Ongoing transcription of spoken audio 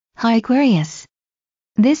Hi Aquarius.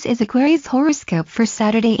 This is Aquarius horoscope for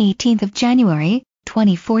Saturday 18th of January,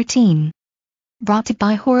 2014. Brought to you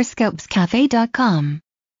by HoroscopesCafe.com.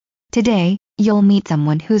 Today, you'll meet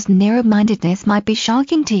someone whose narrow-mindedness might be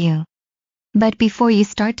shocking to you. But before you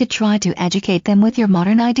start to try to educate them with your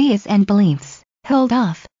modern ideas and beliefs, hold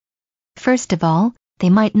off. First of all,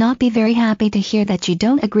 they might not be very happy to hear that you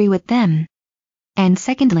don't agree with them. And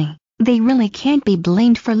secondly, they really can't be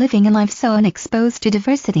blamed for living a life so unexposed to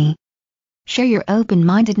diversity. Share your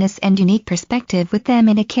open-mindedness and unique perspective with them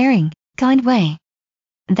in a caring, kind way.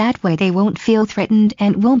 That way they won't feel threatened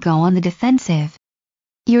and won't go on the defensive.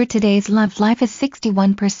 Your today's love life is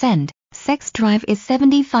 61%, sex drive is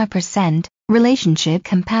 75%, relationship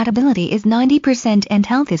compatibility is 90% and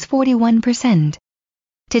health is 41%.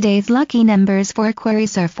 Today's lucky numbers for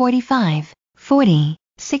Aquarius are 45, 40,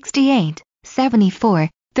 68, 74,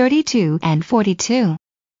 32 and 42.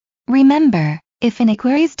 Remember, if an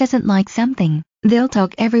Aquarius doesn't like something, they'll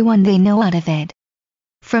talk everyone they know out of it.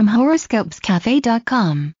 From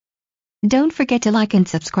HoroscopesCafe.com. Don't forget to like and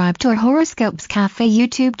subscribe to our Horoscopes Cafe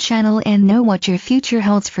YouTube channel and know what your future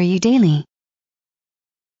holds for you daily.